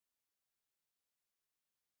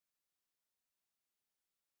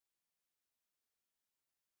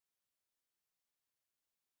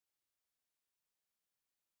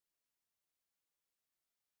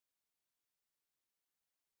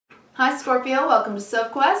Hi Scorpio, welcome to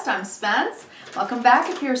Sophquest. I'm Spence. Welcome back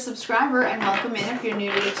if you're a subscriber, and welcome in if you're new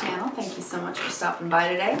to the channel. Thank you so much for stopping by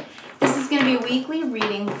today. This is going to be a weekly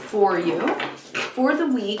reading for you for the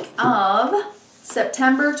week of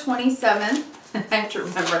September 27th, I have to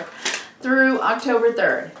remember, through October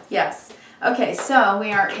 3rd. Yes. Okay, so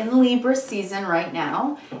we are in Libra season right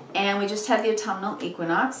now, and we just had the autumnal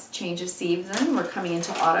equinox, change of season. We're coming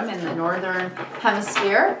into autumn in the northern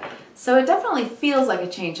hemisphere. So it definitely feels like a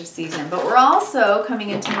change of season, but we're also coming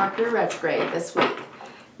into Mercury Retrograde this week.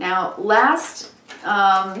 Now, last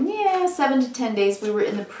 7 to 10 days, we were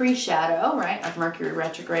in the pre-shadow, right, of Mercury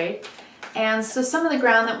Retrograde. And so some of the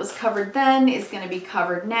ground that was covered then is going to be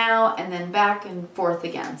covered now, and then back and forth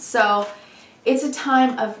again. So it's a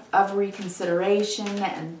time of reconsideration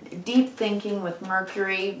and deep thinking with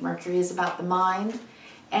Mercury. Mercury is about the mind.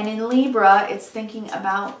 And in Libra, it's thinking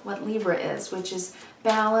about what Libra is, which is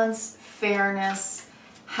balance, fairness,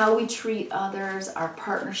 how we treat others, our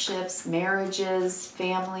partnerships, marriages,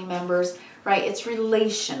 family members, right? It's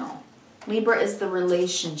relational. Libra is the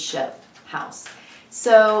relationship house.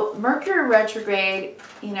 So Mercury retrograde,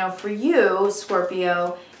 you know, for you,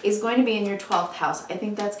 Scorpio, is going to be in your 12th house. I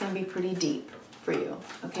think that's going to be pretty deep for you.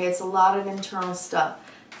 Okay, it's a lot of internal stuff.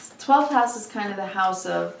 12th house is kind of the house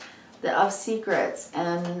of secrets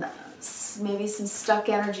and maybe some stuck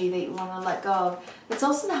energy that you want to let go of. It's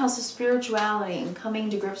also the house of spirituality and coming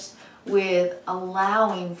to grips with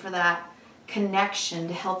allowing for that connection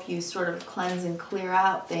to help you sort of cleanse and clear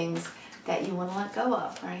out things that you want to let go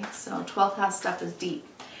of, right? So 12th house stuff is deep.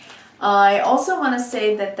 I also want to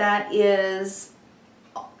say that that is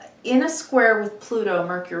in a square with Pluto,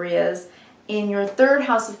 Mercury is, in your 3rd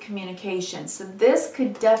house of communication. So this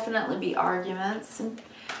could definitely be arguments and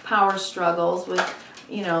power struggles with,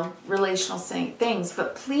 you know, relational things.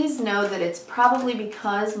 But please know that it's probably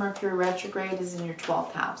because Mercury retrograde is in your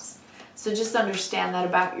 12th house. So just understand that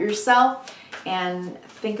about yourself and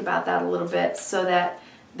think about that a little bit so that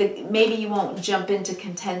maybe you won't jump into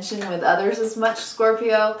contention with others as much,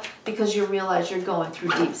 Scorpio, because you realize you're going through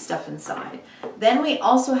deep stuff inside. Then we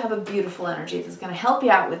also have a beautiful energy that's going to help you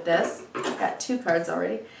out with this. I've got 2 cards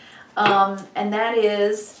already. And that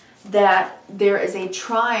is that there is a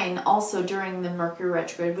trine also during the Mercury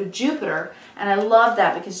retrograde with Jupiter. And I love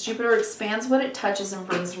that because Jupiter expands what it touches and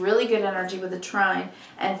brings really good energy with a trine.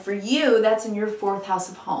 And for you, that's in your 4th house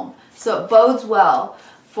of home. So it bodes well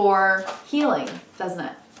for healing, doesn't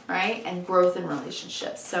it? Right? And growth in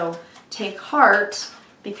relationships. So take heart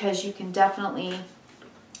because you can definitely,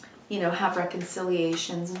 you know, have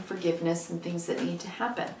reconciliations and forgiveness and things that need to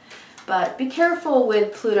happen. But be careful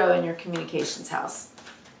with Pluto in your communications house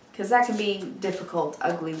because that can be difficult,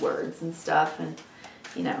 ugly words and stuff. And,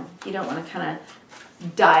 you know, you don't want to kind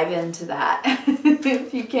of dive into that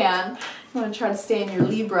if you can. You want to try to stay in your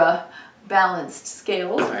Libra balanced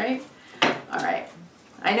scales, right? All right.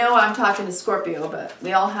 I know I'm talking to Scorpio, but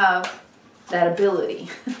we all have that ability.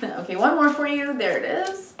 Okay, one more for you. There it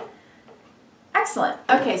is. Excellent.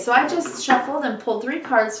 Okay, so I just shuffled and pulled 3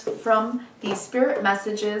 cards from the Spirit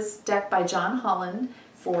Messages deck by John Holland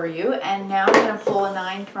for you. And now I'm going to pull a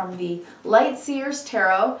 9 from the Light Seers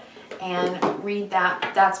Tarot and read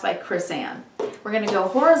that. That's by Chris Ann. We're going to go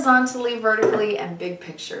horizontally, vertically, and big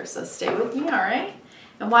picture. So stay with me, all right?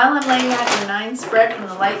 And while I'm laying out your 9 spread from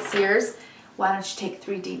the Light Seers, why don't you take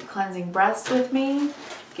 3 deep cleansing breaths with me,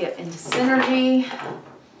 get into synergy,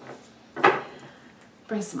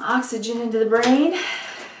 bring some oxygen into the brain,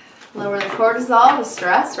 lower the cortisol, the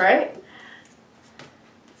stress, right?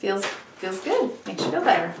 Feels good, makes you feel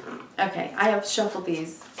better. Okay, I have shuffled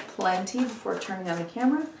these plenty before turning on the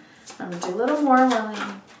camera. I'm going to do a little more while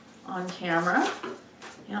I'm on camera.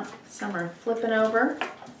 Yep, some are flipping over,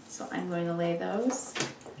 so I'm going to lay those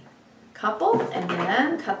couple and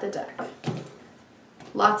then cut the deck.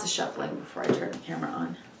 Lots of shuffling before I turn the camera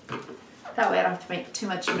on. That way I don't have to make too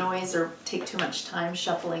much noise or take too much time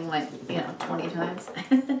shuffling like, 20 times.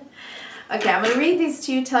 Okay, I'm going to read these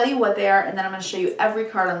to you, tell you what they are, and then I'm going to show you every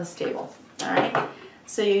card on this table. All right?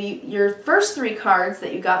 So your first 3 cards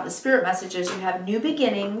that you got in the Spirit Messages, you have New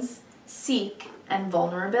Beginnings, Seek, and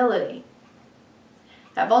Vulnerability.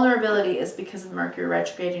 That vulnerability is because of Mercury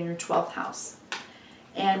retrograde in your 12th house.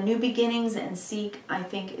 And New Beginnings and Seek, I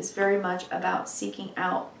think, is very much about seeking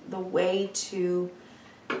out the way to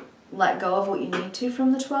let go of what you need to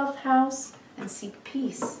from the 12th house and seek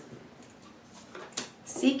peace.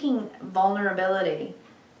 Seeking vulnerability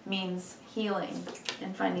means healing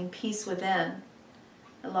and finding peace within.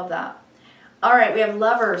 I love that. All right, we have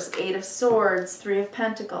Lovers, 8 of Swords, 3 of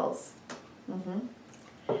Pentacles.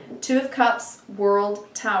 2 of Cups,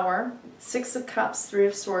 World, Tower. 6 of Cups, 3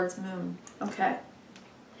 of Swords, Moon. Okay.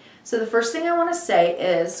 So the first thing I want to say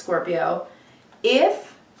is, Scorpio,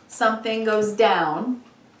 if something goes down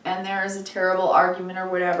and there is a terrible argument or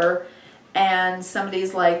whatever, and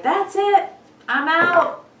somebody's like, that's it, I'm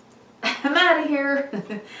out, I'm out of here,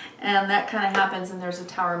 and that kind of happens, and there's a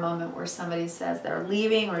tower moment where somebody says they're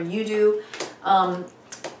leaving, or you do,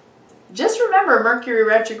 just remember, Mercury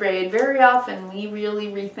retrograde, very often we really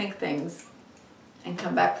rethink things and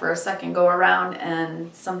come back for a second go around,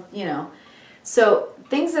 and some, you know, so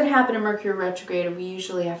things that happen in Mercury retrograde we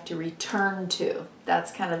usually have to return to.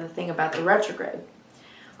 That's kind of the thing about the retrograde.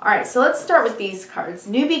 All right, so let's start with these cards.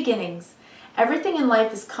 New beginnings. Everything in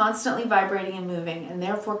life is constantly vibrating and moving, and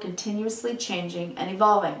therefore continuously changing and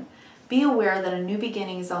evolving. Be aware that a new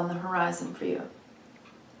beginning is on the horizon for you.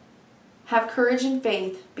 Have courage and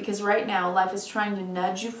faith, because right now life is trying to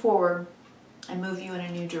nudge you forward and move you in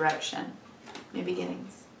a new direction. New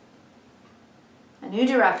beginnings. A new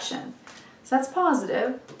direction. So that's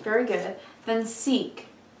positive. Very good. Then seek.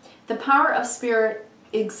 The power of spirit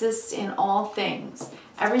exists in all things.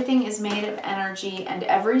 Everything is made of energy, and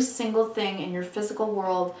every single thing in your physical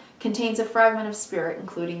world contains a fragment of spirit,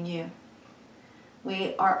 including you.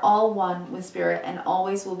 We are all one with spirit and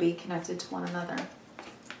always will be connected to one another.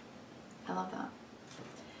 I love that.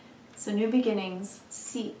 So new beginnings,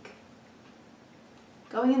 seek.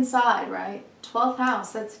 Going inside, right? 12th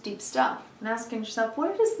house, that's deep stuff. And asking yourself,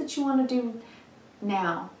 what it is that you want to do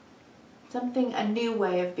now? Something, a new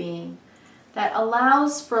way of being that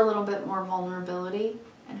allows for a little bit more vulnerability,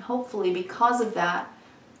 and hopefully because of that,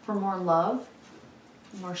 for more love,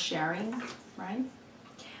 more sharing, right?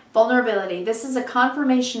 Vulnerability. This is a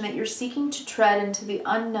confirmation that you're seeking to tread into the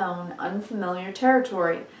unknown, unfamiliar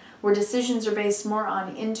territory, where decisions are based more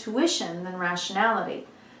on intuition than rationality.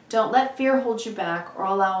 Don't let fear hold you back or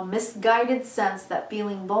allow a misguided sense that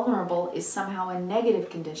feeling vulnerable is somehow a negative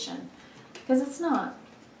condition, because it's not.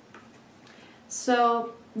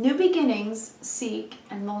 So, new beginnings, seek,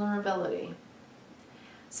 and vulnerability.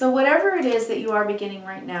 So whatever it is that you are beginning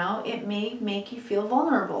right now, it may make you feel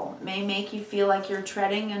vulnerable. It may make you feel like you're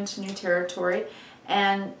treading into new territory,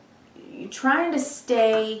 and you're trying to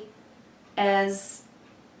stay as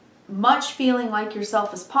much feeling like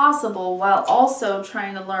yourself as possible, while also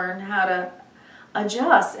trying to learn how to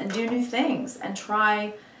adjust and do new things and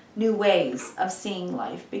try new ways of seeing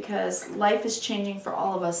life, because life is changing for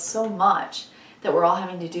all of us so much that we're all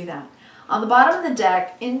having to do that. On the bottom of the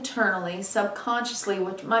deck, internally, subconsciously,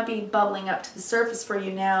 which might be bubbling up to the surface for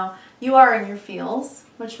you now, you are in your feels,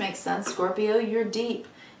 which makes sense, Scorpio. You're deep.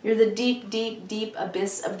 You're the deep, deep, deep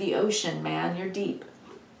abyss of the ocean, man. You're deep.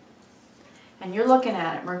 And you're looking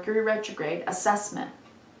at it, Mercury retrograde, assessment,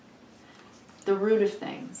 the root of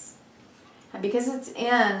things. And because it's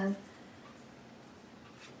in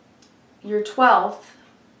your 12th,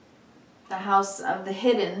 the house of the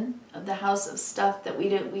hidden, of the house of stuff that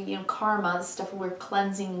we karma, the stuff we're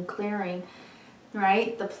cleansing and clearing,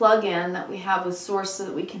 right? The plug-in that we have with Source so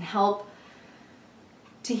that we can help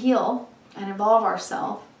to heal and evolve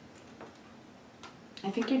ourselves. I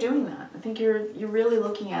think you're doing that. I think you're really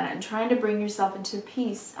looking at it and trying to bring yourself into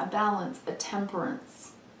peace, a balance, a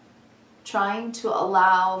temperance. Trying to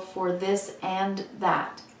allow for this and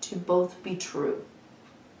that to both be true.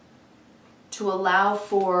 To allow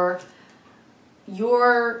for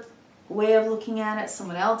your way of looking at it,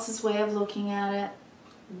 someone else's way of looking at it,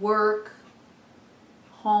 work,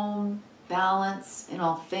 home, balance in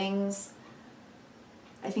all things.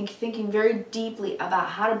 I think thinking very deeply about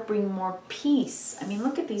how to bring more peace. I mean,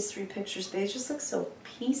 look at these 3 pictures. They just look so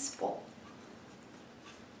peaceful.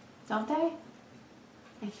 Don't they?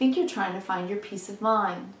 I think you're trying to find your peace of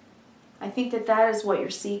mind. I think that that is what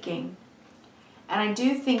you're seeking. And I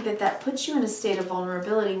do think that that puts you in a state of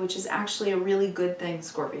vulnerability, which is actually a really good thing,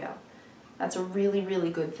 Scorpio. That's a really,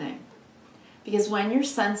 really good thing. Because when you're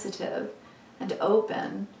sensitive and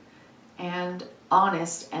open and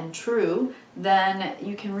honest and true, then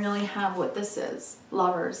you can really have what this is.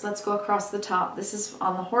 Lovers. Let's go across the top. This is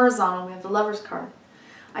on the horizontal. We have the Lovers card.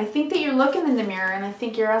 I think that you're looking in the mirror and I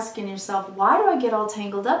think you're asking yourself, why do I get all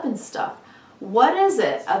tangled up in stuff? What is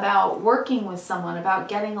it about working with someone, about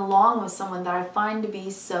getting along with someone that I find to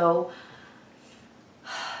be so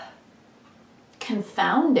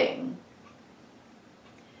confounding?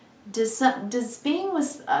 Does being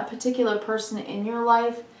with a particular person in your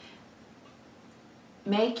life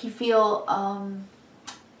make you feel,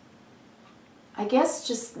 I guess,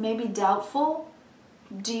 just maybe doubtful?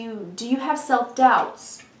 Do you have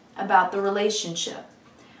self-doubts about the relationship,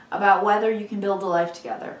 about whether you can build a life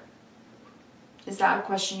together? Is that a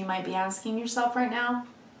question you might be asking yourself right now?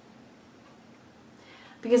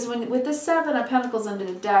 Because with the Seven of Pentacles under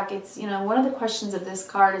the deck, it's, you know, one of the questions of this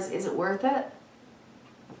card is it worth it?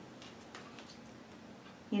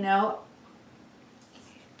 You know,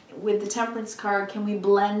 with the Temperance card, can we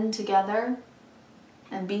blend together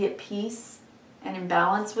and be at peace and in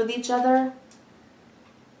balance with each other?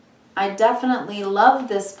 I definitely love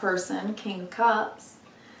this person, King of Cups.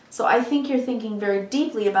 So I think you're thinking very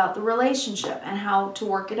deeply about the relationship and how to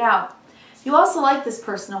work it out. You also like this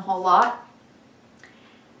person a whole lot.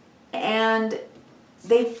 And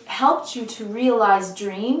they've helped you to realize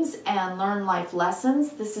dreams and learn life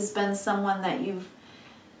lessons. This has been someone that you've,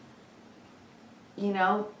 you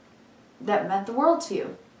know, that meant the world to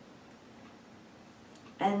you.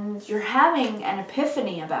 And you're having an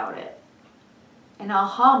epiphany about it. An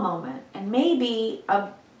aha moment, and maybe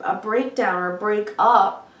a breakdown or a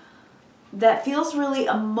breakup that feels really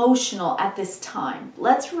emotional at this time.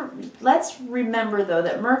 Let's remember, though,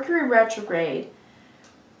 that Mercury retrograde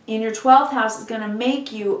in your 12th house is going to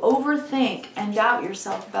make you overthink and doubt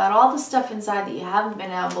yourself about all the stuff inside that you haven't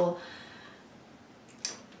been able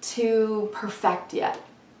to perfect yet.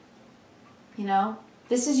 You know,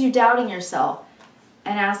 this is you doubting yourself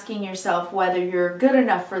and asking yourself whether you're good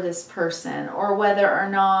enough for this person, or whether or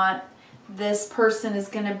not this person is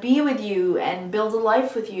going to be with you and build a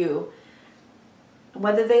life with you,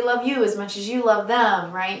 whether they love you as much as you love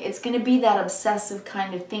them, right? It's going to be that obsessive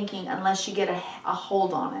kind of thinking unless you get a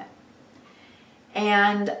hold on it.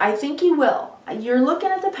 And I think you will. You're looking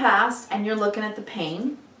at the past and you're looking at the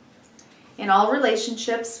pain. In all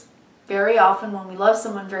relationships, very often when we love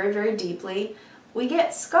someone very, very deeply, we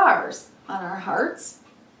get scars on our hearts.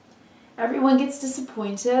 Everyone gets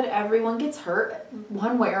disappointed. Everyone gets hurt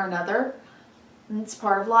one way or another. And it's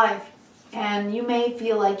part of life. And you may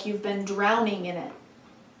feel like you've been drowning in it.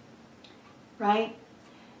 Right?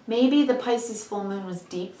 Maybe the Pisces full moon was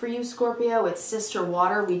deep for you, Scorpio. It's sister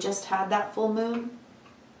water. We just had that full moon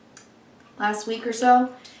last week or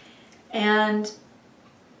so. And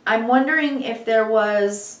I'm wondering if there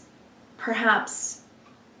was perhaps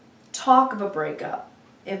talk of a breakup.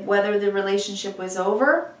 Whether the relationship was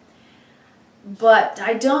over, but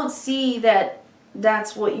I don't see that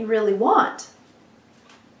that's what you really want.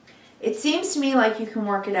 It seems to me like you can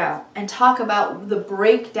work it out and talk about the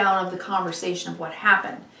breakdown of the conversation of what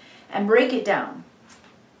happened and break it down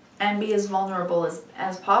and be as vulnerable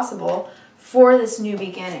as possible for this new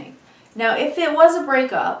beginning. Now, if it was a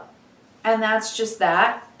breakup and that's just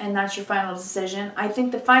that, and that's your final decision, I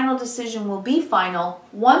think the final decision will be final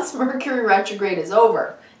once Mercury retrograde is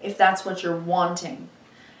over, if that's what you're wanting.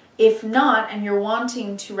 If not, and you're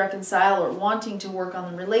wanting to reconcile or wanting to work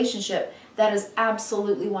on the relationship, that is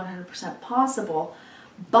absolutely 100% possible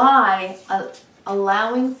by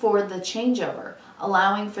allowing for the changeover,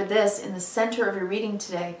 allowing for this in the center of your reading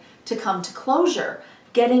today to come to closure,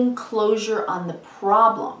 getting closure on the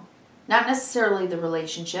problem. Not necessarily the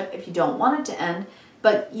relationship if you don't want it to end,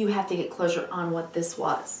 but you have to get closure on what this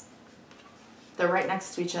was. They're right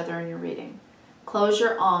next to each other in your reading.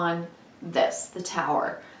 Closure on this, the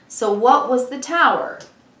Tower. So what was the Tower?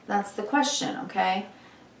 That's the question, okay?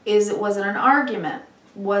 Was it an argument?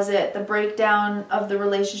 Was it the breakdown of the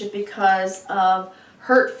relationship because of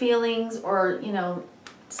hurt feelings or, you know,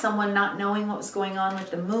 someone not knowing what was going on with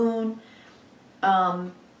the moon?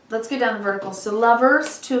 Let's go down the vertical. So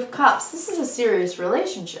Lovers, Two of Cups. This is a serious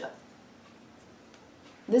relationship.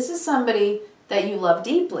 This is somebody that you love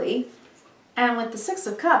deeply. And with the Six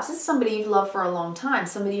of Cups, this is somebody you've loved for a long time.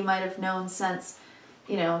 Somebody you might have known since,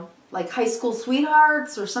 you know, like high school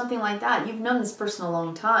sweethearts or something like that. You've known this person a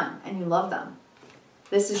long time and you love them.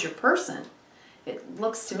 This is your person, it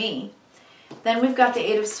looks to me. Then we've got the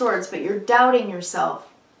Eight of Swords, but you're doubting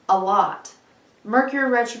yourself a lot. Mercury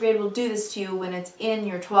retrograde will do this to you when it's in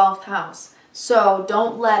your 12th house. So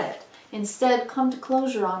don't let it. Instead, come to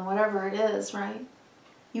closure on whatever it is, right?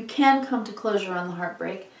 You can come to closure on the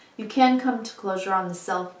heartbreak. You can come to closure on the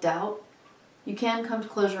self-doubt. You can come to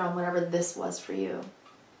closure on whatever this was for you.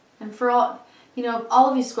 And for all, you know, all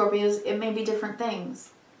of you Scorpios, it may be different things.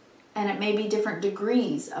 And it may be different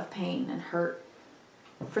degrees of pain and hurt.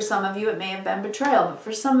 For some of you, it may have been betrayal. But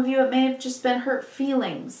for some of you, it may have just been hurt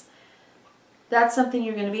feelings. That's something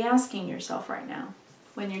you're going to be asking yourself right now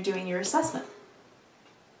when you're doing your assessment.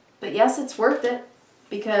 But yes, it's worth it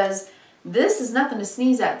because this is nothing to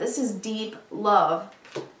sneeze at. This is deep love.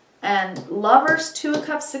 And Lovers, Two of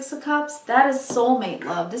Cups, Six of Cups, that is soulmate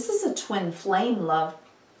love. This is a twin flame love,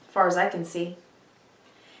 as far as I can see.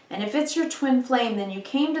 And if it's your twin flame, then you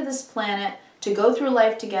came to this planet to go through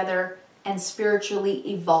life together and spiritually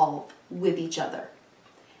evolve with each other.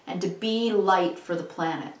 And to be light for the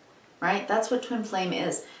planet, right? That's what twin flame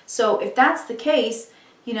is. So if that's the case,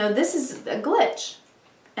 you know, this is a glitch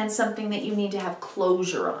and something that you need to have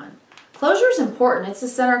closure on. Closure is important. It's the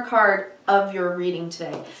center card of your reading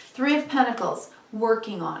today. Three of Pentacles,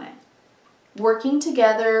 working on it. Working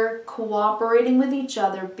together, cooperating with each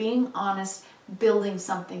other, being honest, building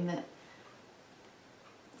something that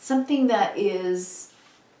is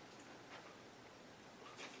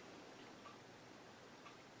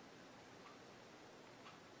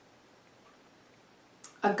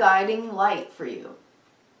a guiding light for you.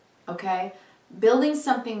 Okay? Building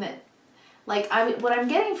something that, like, what I'm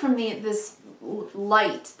getting from this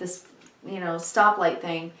light, this, you know, stoplight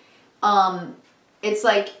thing, it's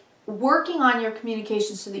like working on your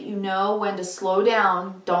communication so that you know when to slow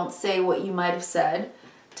down, don't say what you might have said,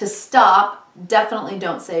 to stop, definitely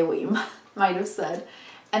don't say what you might have said,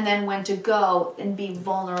 and then when to go and be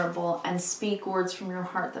vulnerable and speak words from your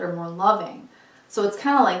heart that are more loving. So it's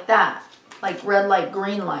kind of like that, like red light,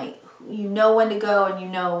 green light. You know when to go and you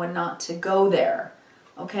know when not to go there.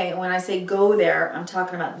 Okay, and when I say go there, I'm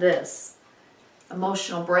talking about this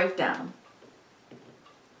emotional breakdown,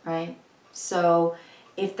 right? So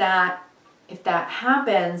if that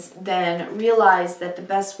happens, then realize that the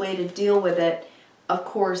best way to deal with it, of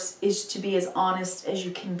course, is to be as honest as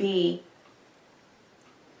you can be.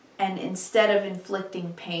 And instead of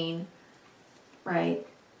inflicting pain, right,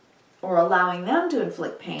 or allowing them to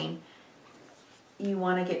inflict pain, you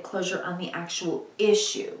want to get closure on the actual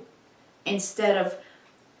issue. Instead of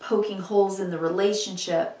poking holes in the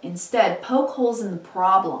relationship, instead poke holes in the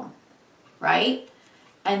problem, right?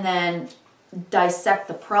 And then dissect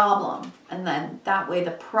the problem. And then that way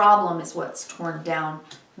the problem is what's torn down,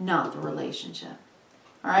 not the relationship.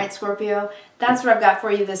 All right, Scorpio, that's what I've got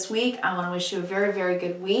for you this week. I want to wish you a very, very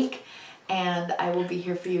good week. And I will be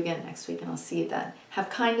here for you again next week, and I'll see you then. Have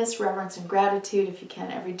kindness, reverence, and gratitude if you can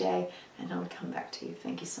every day, and I'll come back to you.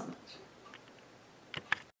 Thank you so much.